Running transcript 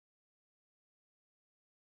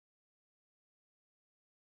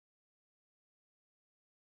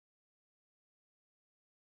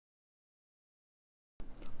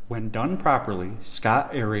When done properly,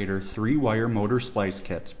 Scott Aerator 3-wire motor splice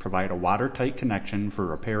kits provide a watertight connection for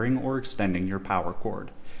repairing or extending your power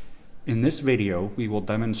cord. In this video, we will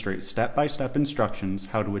demonstrate step-by-step instructions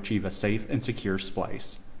how to achieve a safe and secure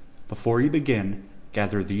splice. Before you begin,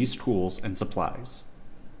 gather these tools and supplies.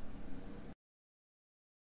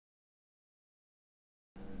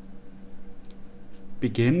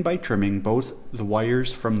 Begin by trimming both the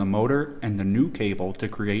wires from the motor and the new cable to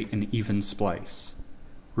create an even splice.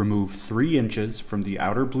 Remove 3 inches from the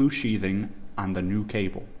outer blue sheathing on the new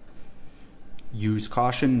cable. Use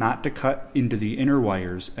caution not to cut into the inner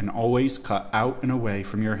wires and always cut out and away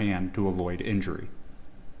from your hand to avoid injury.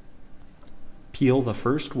 Peel the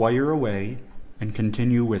first wire away and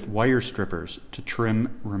continue with wire strippers to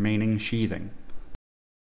trim remaining sheathing.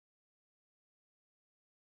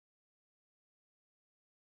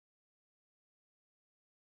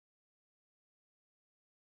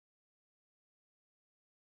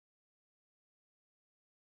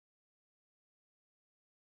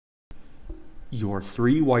 Your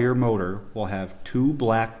 3-wire motor will have 2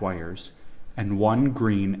 black wires and 1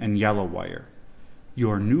 green and yellow wire.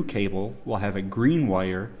 Your new cable will have a green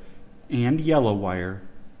wire and yellow wire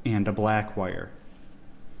and a black wire.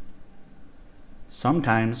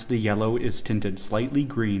 Sometimes the yellow is tinted slightly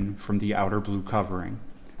green from the outer blue covering.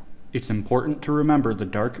 It's important to remember the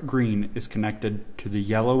dark green is connected to the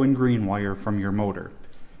yellow and green wire from your motor,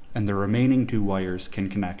 and the remaining 2 wires can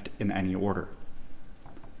connect in any order.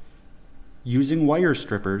 Using wire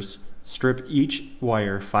strippers, strip each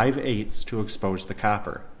wire 5/8 to expose the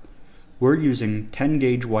copper. We're using 10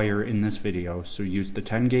 gauge wire in this video, so use the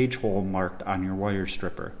 10 gauge hole marked on your wire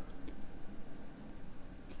stripper.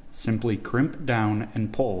 Simply crimp down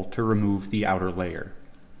and pull to remove the outer layer.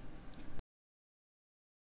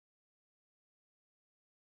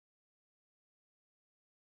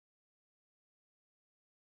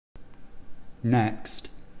 Next,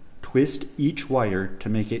 twist each wire to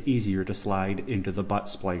make it easier to slide into the butt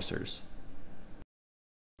splicers.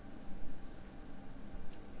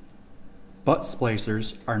 Butt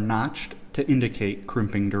splicers are notched to indicate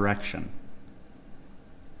crimping direction.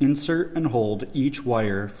 Insert and hold each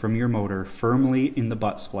wire from your motor firmly in the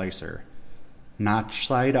butt splicer. Notch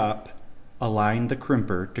side up, align the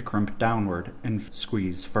crimper to crimp downward and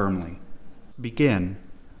squeeze firmly. Begin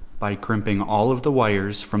by crimping all of the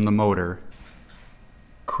wires from the motor.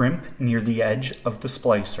 Crimp near the edge of the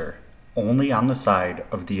splicer, only on the side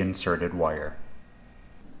of the inserted wire.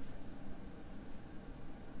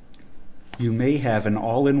 You may have an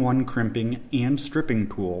all-in-one crimping and stripping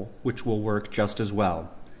tool, which will work just as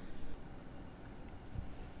well.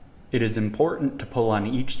 It is important to pull on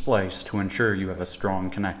each splice to ensure you have a strong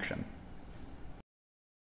connection.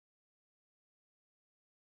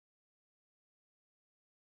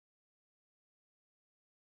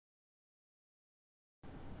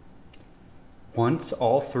 Once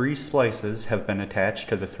all 3 splices have been attached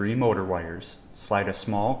to the 3 motor wires, slide a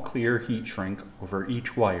small clear heat shrink over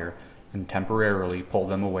each wire and temporarily pull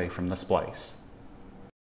them away from the splice.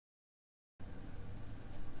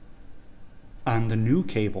 On the new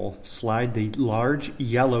cable, slide the large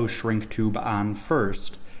yellow shrink tube on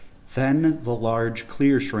first, then the large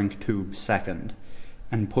clear shrink tube second,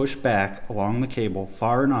 and push back along the cable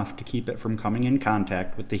far enough to keep it from coming in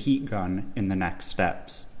contact with the heat gun in the next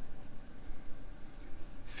steps.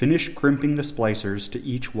 Finish crimping the splicers to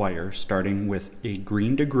each wire, starting with a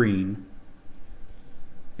green to green.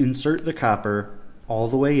 Insert the copper all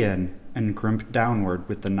the way in and crimp downward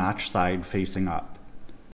with the notch side facing up.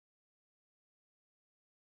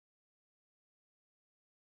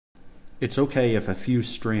 It's okay if a few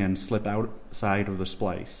strands slip outside of the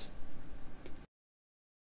splice.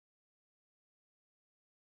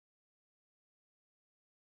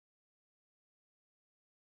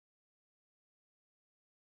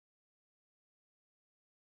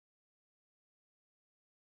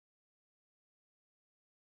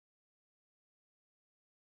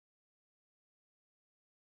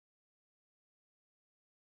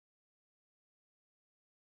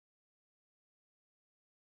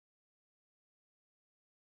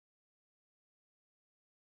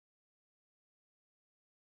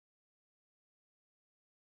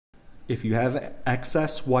 If you have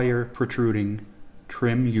excess wire protruding,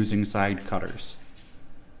 trim using side cutters.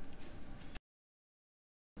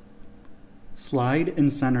 Slide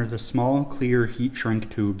and center the small clear heat shrink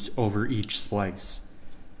tubes over each splice.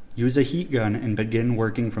 Use a heat gun and begin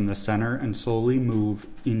working from the center and slowly move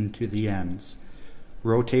into the ends,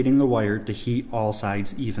 rotating the wire to heat all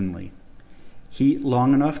sides evenly. Heat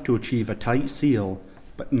long enough to achieve a tight seal,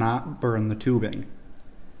 but not burn the tubing.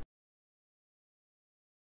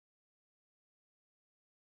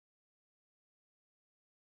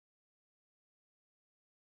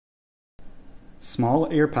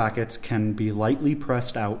 Small air pockets can be lightly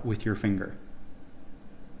pressed out with your finger.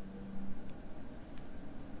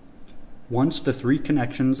 Once the 3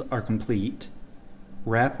 connections are complete,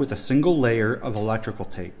 wrap with a single layer of electrical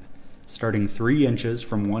tape, starting 3 inches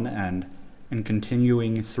from one end and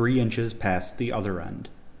continuing 3 inches past the other end.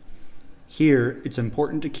 Here, it's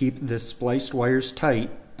important to keep the spliced wires tight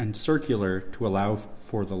and circular to allow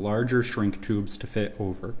for the larger shrink tubes to fit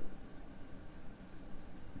over.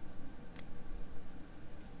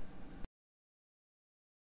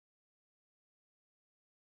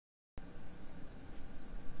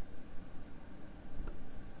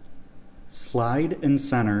 Slide and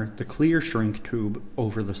center the clear shrink tube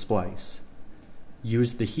over the splice.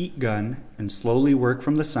 Use the heat gun and slowly work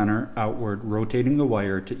from the center outward, rotating the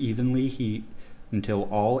wire to evenly heat until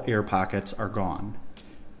all air pockets are gone.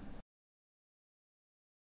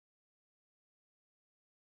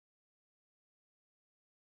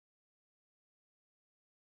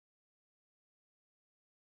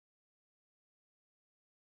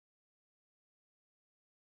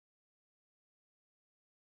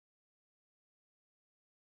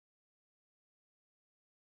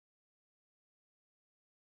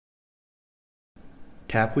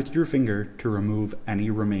 Tap with your finger to remove any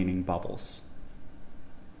remaining bubbles.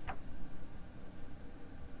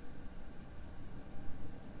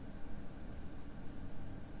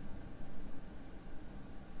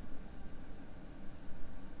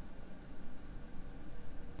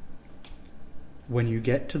 When you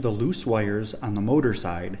get to the loose wires on the motor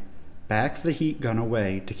side, back the heat gun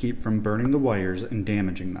away to keep from burning the wires and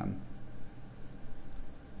damaging them.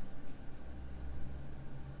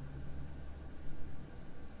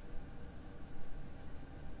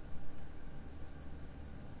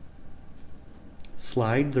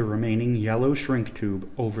 Slide the remaining yellow shrink tube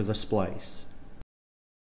over the splice.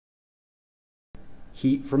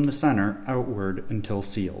 Heat from the center outward until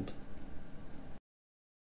sealed.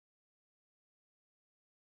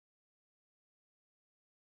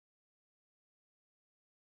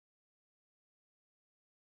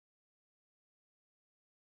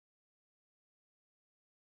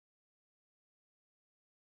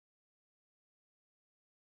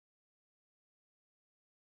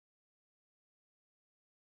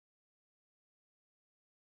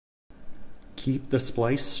 Keep the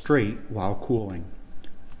splice straight while cooling,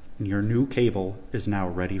 and your new cable is now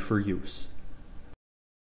ready for use.